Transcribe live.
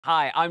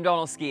Hi, I'm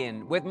Donal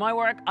SKehan. With my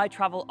work, I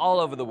travel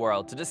all over the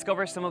world to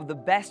discover some of the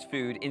best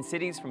food in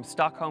cities from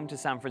Stockholm to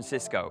San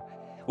Francisco.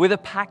 With a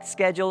packed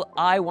schedule,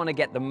 I want to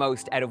get the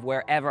most out of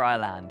wherever I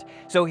land.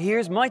 So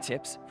here's my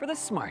tips for the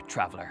smart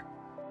traveler.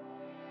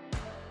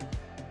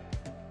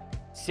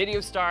 City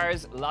of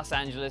Stars, Los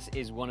Angeles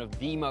is one of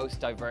the most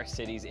diverse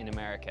cities in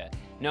America.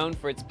 Known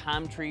for its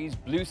palm trees,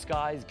 blue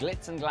skies,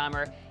 glitz and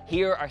glamour,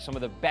 here are some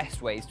of the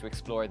best ways to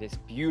explore this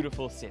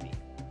beautiful city.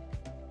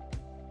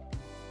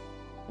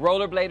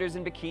 Rollerbladers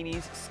in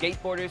bikinis,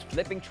 skateboarders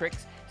flipping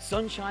tricks,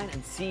 sunshine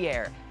and sea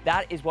air.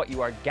 That is what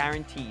you are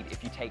guaranteed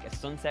if you take a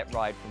sunset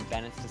ride from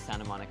Venice to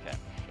Santa Monica.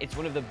 It's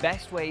one of the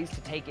best ways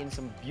to take in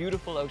some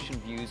beautiful ocean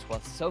views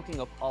while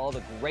soaking up all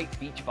the great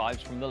beach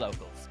vibes from the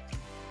locals.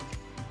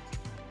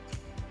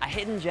 A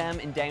hidden gem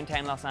in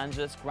downtown Los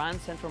Angeles, Grand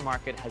Central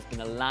Market has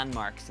been a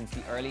landmark since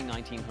the early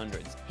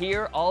 1900s.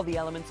 Here, all the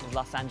elements of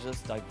Los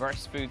Angeles'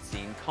 diverse food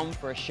scene come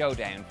for a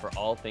showdown for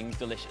all things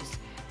delicious.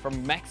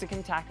 From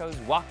Mexican tacos,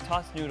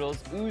 wok-tossed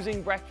noodles,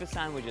 oozing breakfast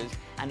sandwiches,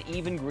 and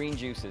even green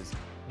juices,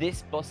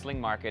 this bustling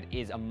market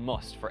is a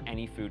must for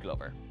any food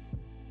lover.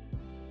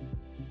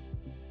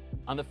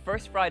 On the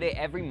first Friday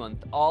every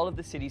month, all of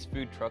the city's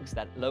food trucks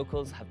that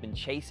locals have been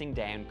chasing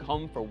down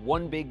come for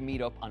one big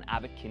meetup on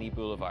Abbot Kinney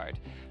Boulevard.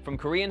 From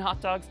Korean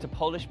hot dogs to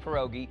Polish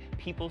pierogi,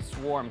 people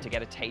swarm to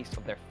get a taste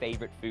of their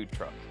favorite food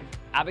truck.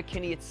 Abbot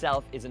Kinney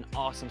itself is an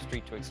awesome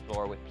street to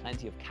explore with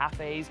plenty of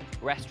cafes,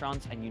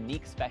 restaurants, and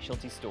unique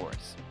specialty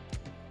stores.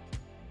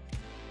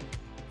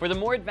 For the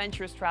more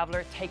adventurous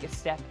traveler, take a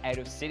step out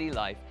of city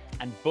life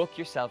and book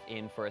yourself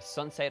in for a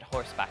sunset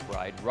horseback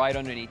ride right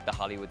underneath the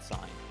Hollywood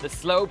sign. The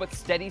slow but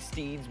steady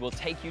steeds will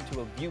take you to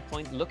a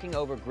viewpoint looking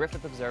over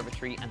Griffith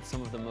Observatory and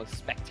some of the most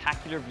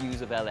spectacular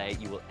views of LA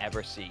you will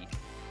ever see.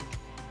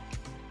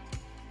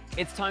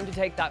 It's time to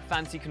take that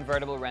fancy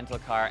convertible rental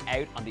car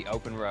out on the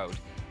open road.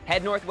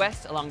 Head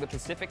northwest along the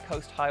Pacific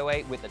Coast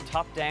Highway with the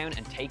top down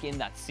and take in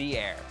that sea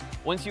air.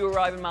 Once you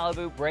arrive in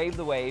Malibu, brave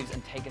the waves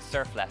and take a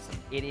surf lesson.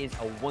 It is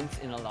a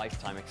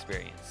once-in-a-lifetime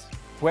experience.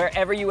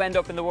 Wherever you end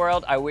up in the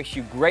world, I wish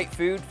you great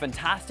food,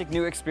 fantastic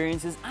new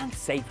experiences, and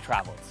safe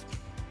travels.